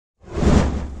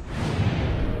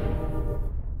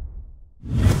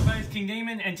King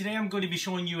Damon, and today I'm going to be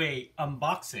showing you a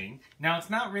unboxing. Now, it's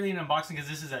not really an unboxing because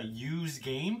this is a used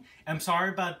game. I'm sorry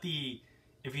about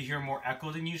if you hear more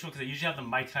echo than usual, because I usually have the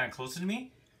mic kind of closer to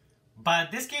me. But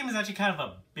this game is actually kind of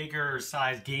a bigger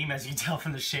size game, as you can tell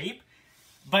from the shape.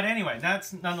 But anyway,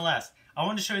 that's nonetheless. I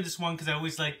wanted to show you this one because I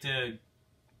always like to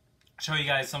show you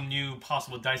guys some new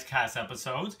possible Dice Cast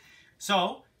episodes.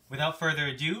 So, without further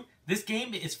ado, this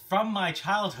game is from my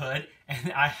childhood,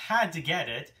 and I had to get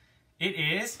it. It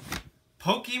is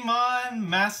Pokemon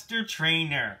Master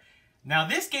Trainer. Now,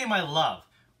 this game I love.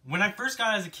 When I first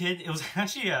got it as a kid, it was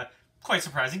actually a quite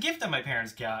surprising gift that my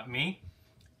parents got me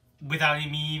without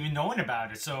me even knowing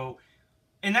about it. So,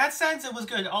 in that sense, it was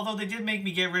good. Although they did make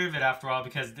me get rid of it after all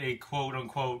because they,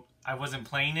 quote-unquote, I wasn't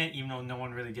playing it, even though no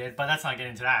one really did. But let's not get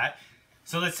into that.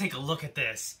 So let's take a look at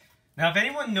this. Now, if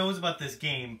anyone knows about this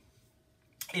game,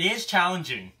 it is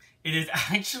challenging. It is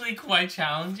actually quite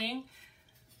challenging,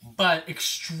 but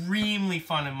extremely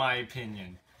fun in my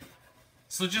opinion.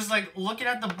 So just like looking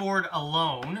at the board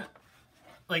alone,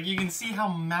 like you can see how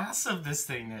massive this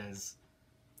thing is.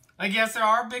 Like yes, there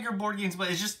are bigger board games, but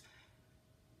it's just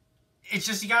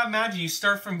you gotta imagine you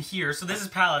start from here. So this is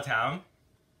Pallet Town,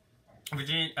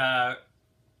 Virginia,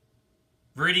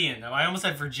 Viridian. I almost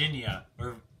said Virginia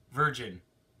or Virgin,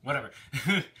 whatever.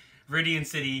 Viridian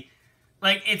City.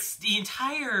 Like it's the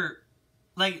entire.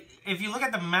 Like, if you look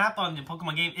at the map on the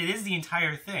Pokemon game, it is the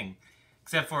entire thing.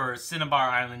 Except for Cinnabar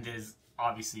Island is,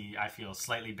 obviously, I feel,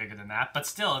 slightly bigger than that. But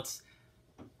still,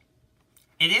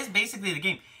 it is basically the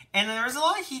game. And there's a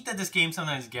lot of heat that this game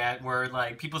sometimes gets, where,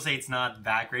 like, people say it's not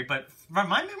that great. But from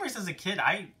my memories as a kid,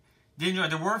 I did enjoy it.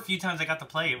 There were a few times I got to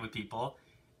play it with people.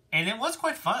 And it was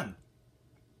quite fun.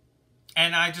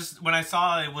 And I just, when I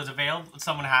saw it was available,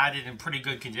 someone had it in pretty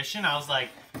good condition, I was like,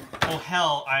 oh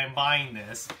hell, I am buying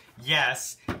this.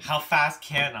 Yes, how fast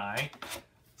can I?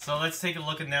 So let's take a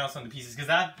look at now some of the pieces, because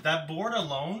that board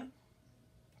alone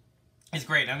is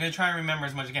great. I'm going to try and remember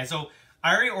as much as I can. So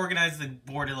I already organized the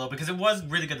board a little because it was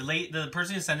really good. The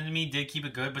person who sent it to me did keep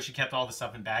it good, but she kept all the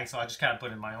stuff in bags, so I just kind of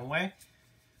put it in my own way.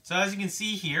 So as you can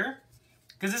see here,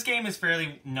 because this game is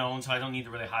fairly known, so I don't need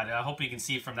to really hide it. I hope you can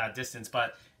see it from that distance,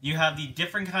 but you have the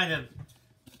different kind of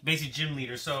basic gym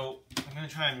leaders. So I'm going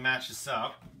to try and match this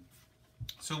up.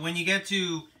 So when you get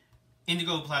to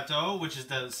Indigo Plateau, which is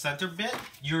the center bit,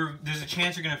 there's a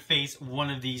chance you're going to face one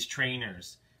of these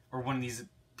trainers, or one of these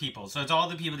people. So it's all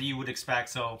the people that you would expect.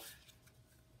 So,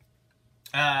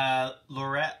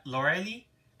 Lorelli?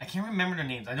 I can't remember their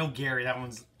names. I know Gary, that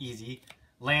one's easy.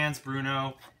 Lance,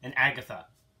 Bruno, and Agatha.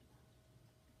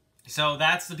 So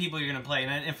that's the people you're going to play.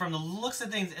 And from the looks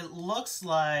of things, it looks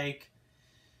like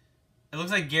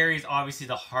Gary's obviously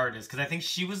the hardest, because I think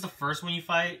she was the first one you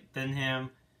fight, then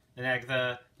him, then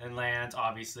Agatha, then Lance,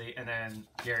 obviously, and then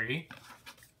Gary.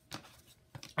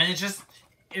 And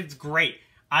it's great.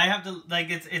 I have to, like,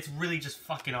 it's really just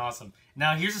fucking awesome.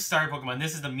 Now, here's the starter Pokemon.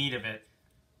 This is the meat of it.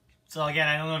 So, again,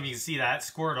 I don't know if you can see that.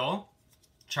 Squirtle,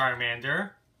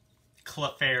 Charmander,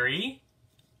 Clefairy,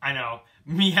 I know,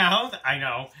 Meowth, I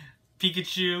know,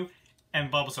 Pikachu,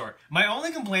 and Bulbasaur. My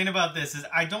only complaint about this is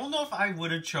I don't know if I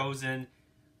would have chosen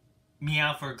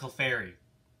Meowth for Clefairy.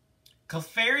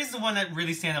 Clefairy is the one that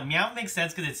really stands out. Meowth makes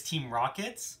sense because it's Team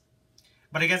Rockets.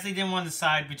 But I guess they didn't want to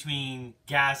decide between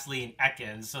Ghastly and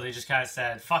Ekans, so they just kind of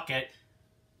said, fuck it,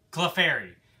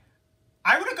 Clefairy.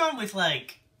 I would have gone with,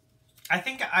 like, I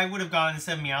think I would have gone,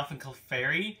 instead of Meowth and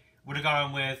Clefairy, would have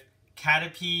gone with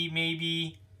Caterpie,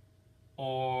 maybe,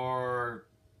 or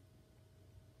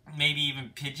maybe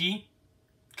even Pidgey.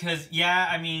 Because, yeah,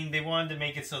 I mean, they wanted to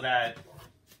make it so that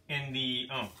in the,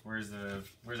 oh, where's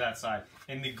that side?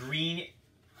 In the green,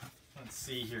 let's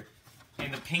see here,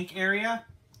 in the pink area,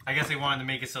 I guess they wanted to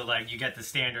make it so, like, you get the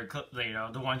standard, you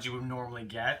know, the ones you would normally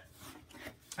get,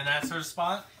 and that sort of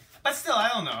spot. But still, I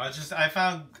don't know, it's just, I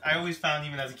always found,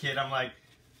 even as a kid, I'm like,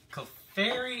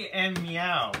 Clefairy and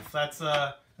Meowth, that's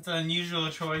an unusual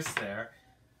choice there.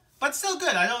 But still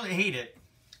good, I don't hate it.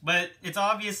 But it's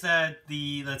obvious that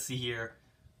let's see here,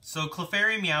 so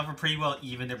Clefairy and Meowth are pretty well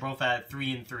even. They're both at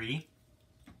 3 and 3.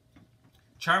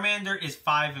 Charmander is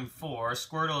 5 and 4.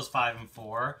 Squirtle is 5 and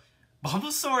 4.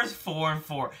 Bulbasaur is 4 and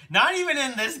 4. Not even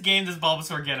in this game does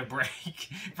Bulbasaur get a break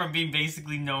from being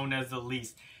basically known as the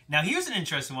least. Now here's an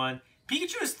interesting one.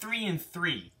 Pikachu is 3 and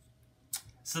 3.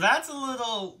 So that's a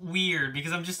little weird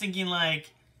because I'm just thinking like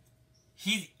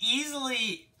he's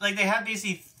easily like they have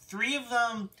basically 3 of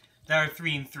them that are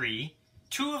 3 and 3.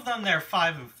 2 of them that are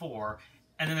 5 and 4.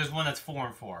 And then there's one that's 4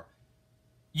 and 4.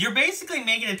 You're basically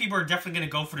making it people are definitely going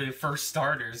to go for the first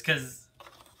starters, because,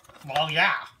 well,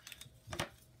 yeah.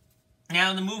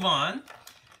 Now, to move on,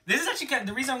 This is actually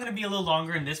the reason I'm going to be a little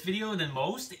longer in this video than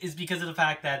most is because of the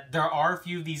fact that there are a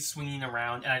few of these swinging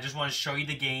around, and I just want to show you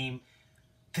the game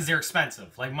because they're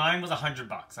expensive. Like, mine was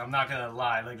 $100. I'm not going to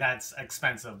lie. Like, that's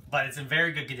expensive, but it's in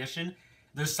very good condition.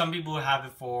 There's some people who have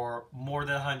it for more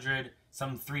than 100,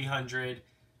 some 300,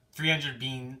 300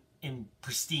 being in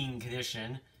pristine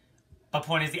condition. But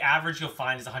point is, the average you'll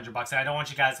find is $100, and I don't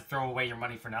want you guys to throw away your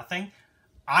money for nothing.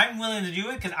 I'm willing to do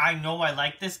it because I know I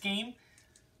like this game,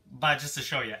 but just to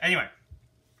show you. Anyway,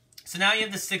 so now you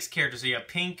have the 6 characters. So you have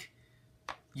pink,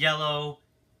 yellow,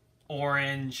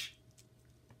 orange,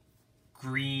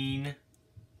 green,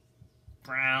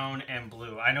 brown, and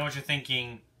blue. I know what you're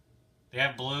thinking. They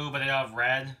have blue, but they don't have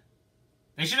red.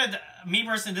 They should have... Me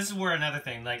personally, this is where another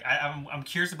thing. Like, I'm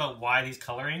curious about why these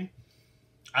coloring.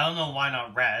 I don't know why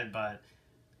not red, but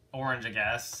orange, I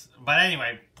guess. But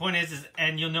anyway, point is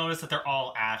and you'll notice that they're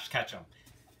all Ash Ketchum.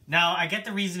 Now, I get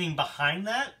the reasoning behind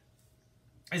that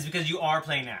is because you are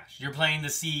playing Ash. You're playing to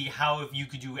see how if you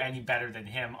could do any better than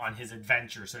him on his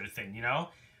adventure sort of thing, you know?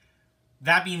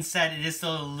 That being said, it is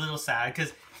still a little sad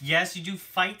because, yes, you do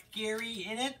fight Gary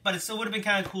in it, but it still would have been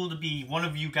kind of cool to be one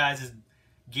of you guys is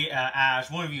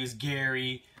Ash, one of you is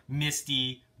Gary,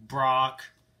 Misty, Brock,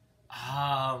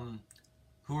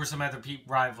 who are some other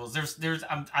rivals?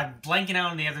 I'm blanking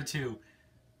out on the other two.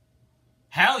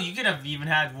 Hell, you could have even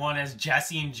had one as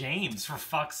Jesse and James, for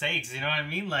fuck's sakes, you know what I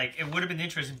mean? Like, it would have been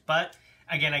interesting, but,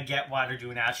 again, I get why they're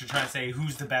doing Ash. They're trying to say,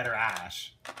 who's the better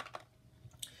Ash?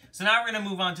 So now we're going to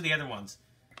move on to the other ones.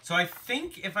 So I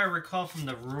think, if I recall from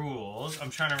the rules,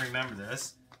 I'm trying to remember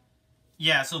this.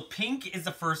 Yeah, so pink is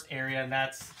the first area, and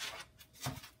that's,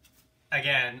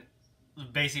 again,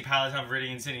 basically Pallet Town,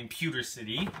 Viridian City, and Pewter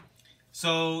City.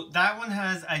 So that one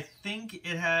has, I think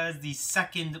it has the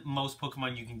second most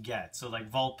Pokemon you can get. So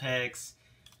like Vulpix,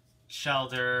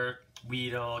 Shelter,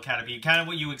 Weedle, Caterpie, kind of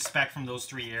what you expect from those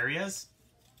 3 areas.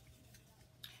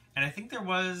 And I think there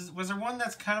was there one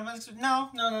that's kind of, no,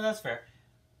 that's fair.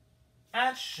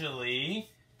 Actually,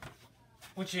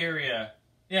 which area?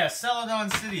 Yeah, Celadon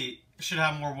City should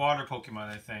have more water Pokemon,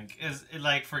 I think.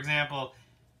 Like, for example,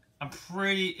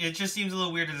 it just seems a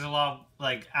little weird. There's a lot of,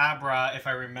 like, Abra, if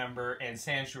I remember, and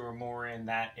Sandshrew are more in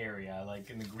that area, like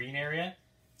in the green area.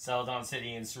 Celadon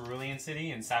City and Cerulean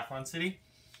City and Saffron City.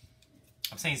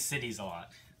 I'm saying cities a lot.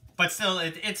 But still,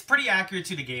 it's pretty accurate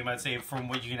to the game, I'd say, from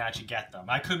what you can actually get them.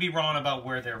 I could be wrong about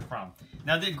where they're from.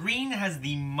 Now, the green has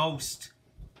the most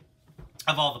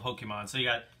of all the Pokemon. So you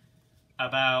got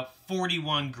about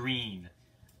 41 green.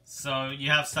 So you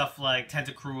have stuff like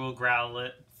Tentacruel,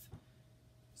 Growlithe.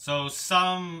 So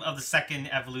some of the second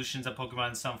evolutions of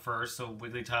Pokemon, some first. So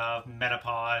Wigglytuff,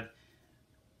 Metapod,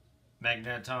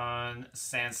 Magneton,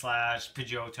 Sandslash,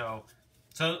 Pidgeotto.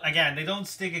 So again, they don't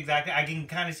stick exactly. I can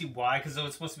kind of see why, because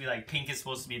it's supposed to be like pink is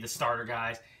supposed to be the starter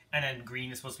guys, and then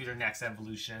green is supposed to be their next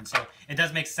evolution. So it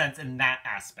does make sense in that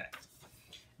aspect.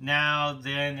 Now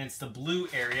then, it's the blue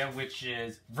area, which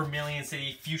is Vermilion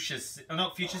City, Fuchsia. Oh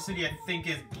no, Fuchsia City I think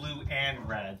is blue and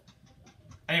red.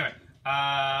 Anyway,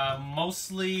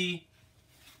 mostly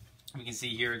we can see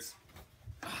here it's.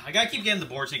 I gotta keep getting the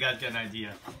board so you guys get an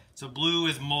idea. So blue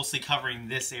is mostly covering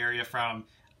this area from.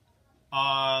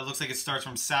 Looks like it starts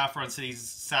from Saffron City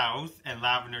south and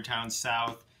Lavender Town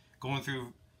south, going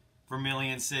through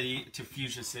Vermilion City to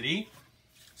Fuchsia City.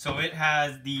 So it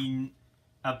has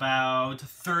about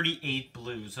 38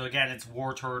 blues. So again, it's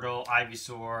Wartortle,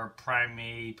 Ivysaur,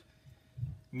 Primeape,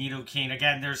 Nidoking.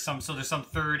 Again, there's some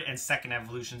third and second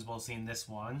evolutions mostly in this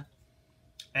one.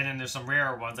 And then there's some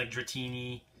rarer ones like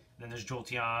Dratini, then there's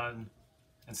Jolteon,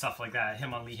 and stuff like that.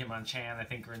 Hitmonlee, Hitmonchan, I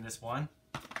think are in this one.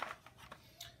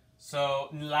 So,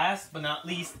 last but not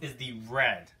least is the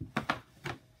red.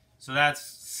 So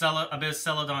that's a bit of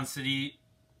Celadon City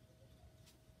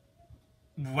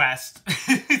west,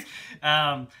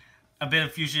 a bit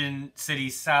of Fusion City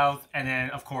south, and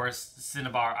then, of course,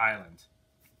 Cinnabar Island.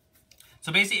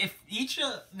 So basically, if each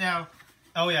now,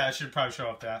 oh yeah, I should probably show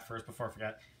up that first before I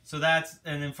forget. So that's,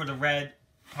 and then for the red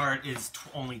part is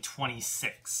only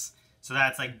 26. So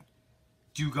that's like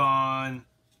Dugong,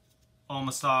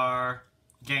 Omastar,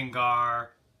 Gengar,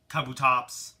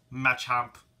 Kabutops,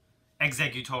 Machamp,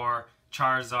 Exeggutor,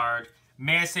 Charizard.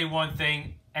 May I say one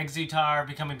thing? Exeggutor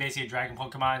becoming basically a dragon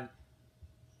Pokemon.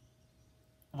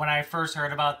 When I first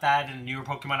heard about that in a newer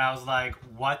Pokemon, I was like,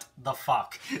 what the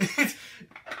fuck?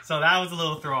 So that was a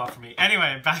little throw off for me.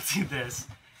 Anyway, back to this.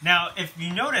 Now, if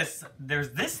you notice,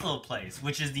 there's this little place,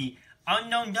 which is the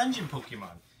Unknown Dungeon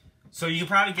Pokemon. So you can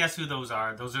probably guess who those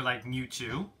are. Those are like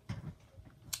Mewtwo,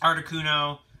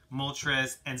 Articuno,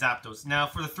 Moltres, and Zapdos. Now,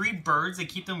 for the 3 birds, they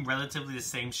keep them relatively the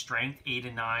same strength, 8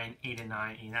 and 9, 8 and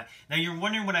 9, 8 and 9. Now, you're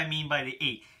wondering what I mean by the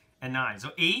 8. and 9.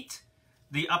 So 8,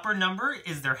 the upper number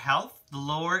is their health. The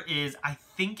lower is, I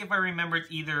think if I remember,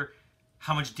 it's either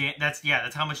how much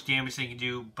that's how much damage they can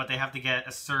do, but they have to get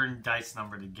a certain dice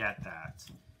number to get that,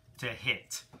 to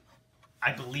hit.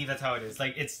 I believe that's how it is.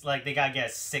 Like, it's like they gotta get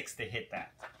a 6 to hit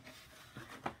that.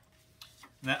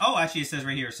 Now, oh, actually it says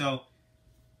right here, so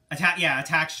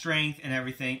attack strength and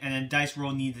everything, and then dice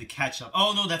roll needed to catch them.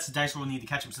 Oh no, that's the dice roll needed to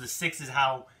catch them. So the 6 is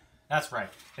how, that's right,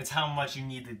 it's how much you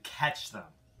need to catch them.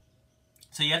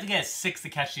 So you have to get a 6 to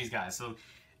catch these guys. So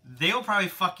they'll probably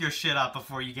fuck your shit up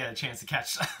before you get a chance to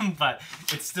catch them, but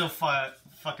it's still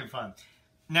fucking fun.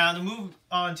 Now to move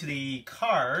on to the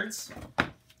cards,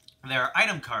 there are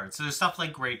item cards. So there's stuff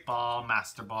like Great Ball,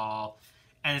 Master Ball,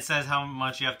 and it says how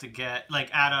much you have to get,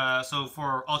 like so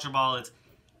for Ultra Ball, it's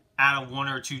add a 1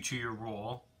 or 2 to your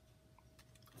roll,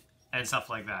 and stuff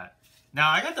like that. Now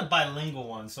I got the bilingual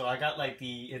one, so I got like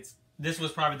this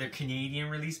was probably the Canadian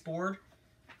release board,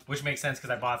 which makes sense because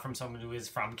I bought it from someone who is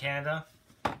from Canada.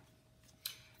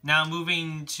 Now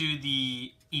moving to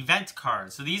the event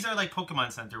cards. So these are like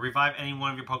Pokemon Center. Revive any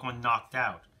one of your Pokemon knocked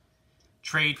out.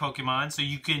 Trade Pokemon. So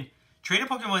you can trade a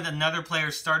Pokemon with another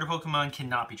player's starter Pokemon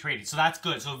cannot be traded. So that's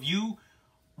good. So if you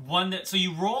so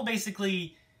you roll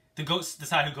basically to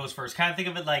decide who goes first. Kind of think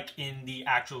of it like in the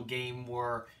actual game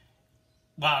where,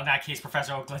 well, in that case,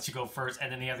 Professor Oak lets you go first,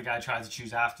 and then the other guy tries to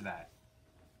choose after that.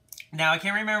 Now, I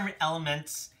can't remember if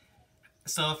elements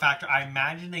still a factor. I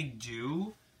imagine they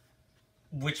do,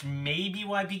 which may be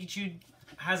why Pikachu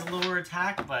has a lower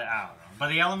attack, but I don't know. But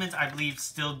the elements, I believe,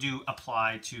 still do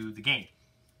apply to the game.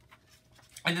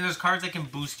 And then there's cards that can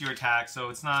boost your attack, so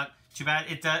it's not too bad.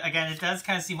 It does, again, it does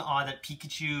kind of seem odd that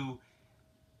Pikachu,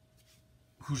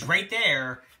 who's right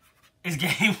there, is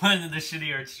getting one of the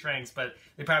shittier strengths, but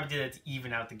they probably did it to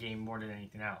even out the game more than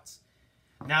anything else.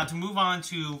 Now, to move on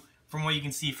to, from what you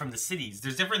can see from the cities,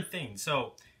 there's different things.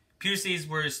 So, Pewter Cities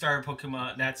were starter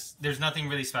Pokemon, there's nothing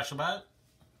really special about it.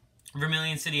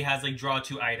 Vermilion City has, like, draw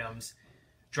 2 items.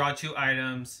 Draw 2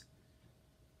 items.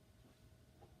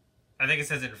 I think it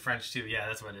says it in French, too. Yeah,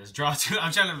 that's what it is. Draw 2.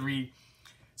 I'm trying to read.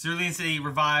 Cerulean City,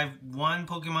 revive 1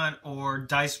 Pokemon or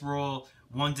dice roll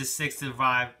 1 to 6 to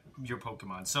revive your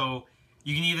Pokemon. So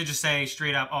you can either just say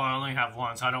straight up, oh, I only have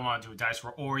 1, so I don't want to do a dice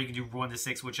roll. Or you can do 1 to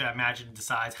 6, which I imagine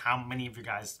decides how many of your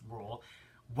guys roll.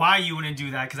 Why you wouldn't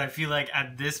do that, because I feel like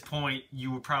at this point,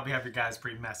 you would probably have your guys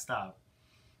pretty messed up.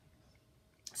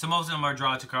 So most of them are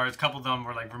draw 2 cards. A couple of them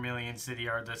were like Vermilion City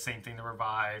are the same thing to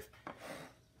revive.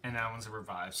 And that one's a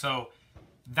revive. So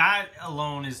that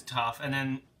alone is tough. And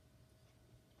then,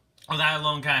 well, that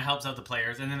alone kind of helps out the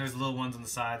players. And then there's little ones on the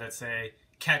side that say,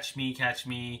 catch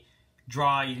me,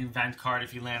 draw an event card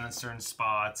if you land on certain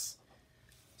spots.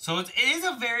 So it is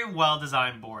a very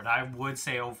well-designed board, I would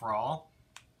say overall.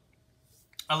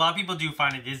 A lot of people do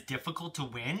find it is difficult to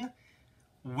win,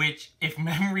 which, if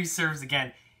memory serves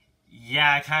again,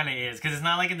 yeah, it kind of is. Because it's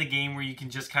not like in the game where you can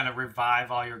just kind of revive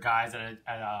all your guys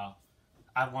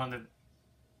at one of the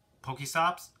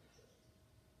Pokestops.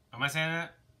 Am I saying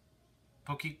that?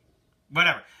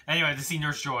 Whatever. Anyway, to see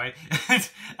Nurse Joy.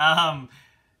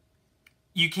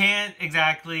 You can't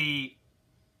exactly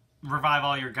revive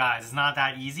all your guys. It's not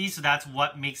that easy, so that's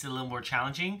what makes it a little more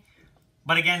challenging.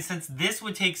 But again, since this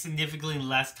would take significantly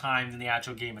less time than the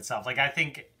actual game itself, like I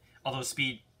think, although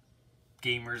speed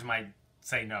gamers might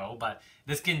say no, but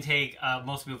this can take,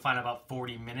 most people find about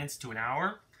 40 minutes to an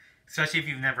hour, especially if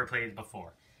you've never played it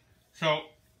before. So,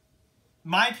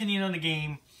 my opinion on the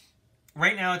game,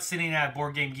 right now it's sitting at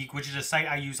Board Game Geek, which is a site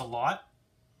I use a lot.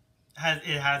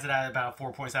 It has it at about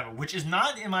 4.7, which is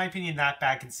not, in my opinion, that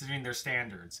bad considering their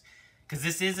standards. Because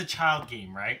this is a child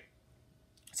game, right?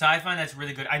 So I find that's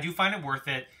really good. I do find it worth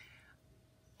it.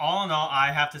 All in all,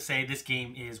 I have to say this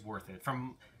game is worth it.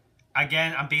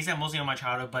 Again, I'm basing it mostly on my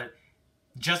childhood, but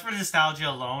just for nostalgia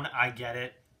alone, I get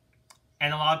it.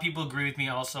 And a lot of people agree with me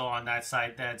also on that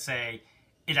site that say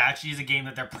it actually is a game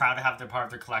that they're proud to have their part of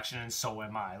their collection, and so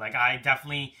am I. Like, I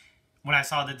definitely, when I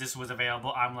saw that this was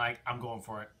available, I'm like, I'm going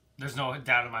for it. There's no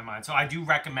doubt in my mind. So I do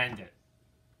recommend it.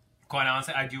 Quite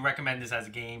honestly, I do recommend this as a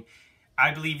game.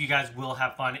 I believe you guys will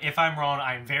have fun. If I'm wrong,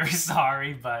 I'm very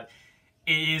sorry, but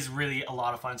it is really a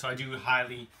lot of fun, so I do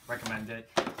highly recommend it.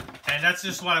 And that's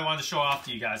just what I wanted to show off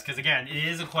to you guys, because again, it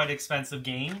is a quite expensive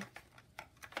game,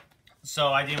 so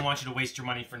I didn't want you to waste your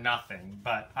money for nothing,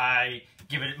 but I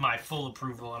give it my full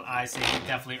approval, and I say it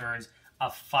definitely earns a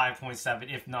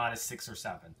 5.7, if not a 6 or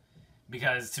 7,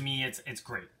 because to me, it's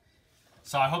great.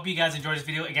 So I hope you guys enjoyed this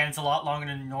video. Again, it's a lot longer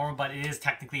than normal, but it is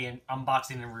technically an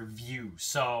unboxing and review,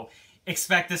 so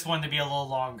expect this one to be a little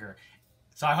longer.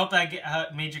 So I hope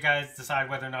that made you guys decide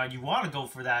whether or not you want to go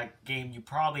for that game you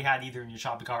probably had either in your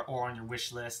shopping cart or on your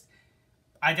wish list.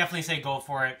 I definitely say go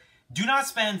for it. Do not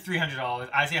spend $300.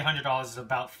 I say $100 is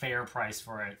about fair price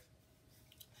for it.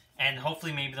 And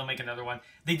hopefully maybe they'll make another one.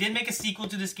 They did make a sequel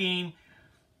to this game,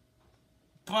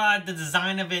 but the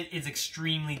design of it is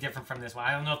extremely different from this one.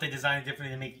 I don't know if they designed it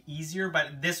differently to make it easier,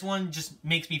 but this one just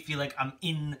makes me feel like I'm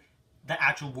in the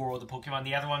actual world of Pokemon.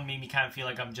 The other one made me kind of feel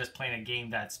like I'm just playing a game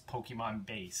that's Pokemon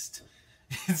based.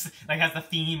 It's like has the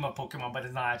theme of Pokemon, but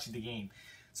it's not actually the game.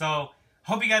 So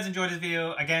hope you guys enjoyed this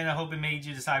video. Again, I hope it made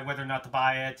you decide whether or not to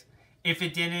buy it. If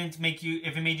it didn't make you,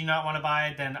 if it made you not want to buy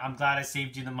it, then I'm glad I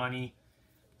saved you the money.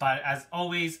 But as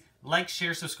always, like,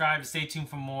 share, subscribe, stay tuned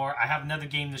for more. I have another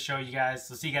game to show you guys.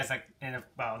 So see you guys in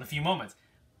a few moments.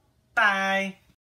 Bye.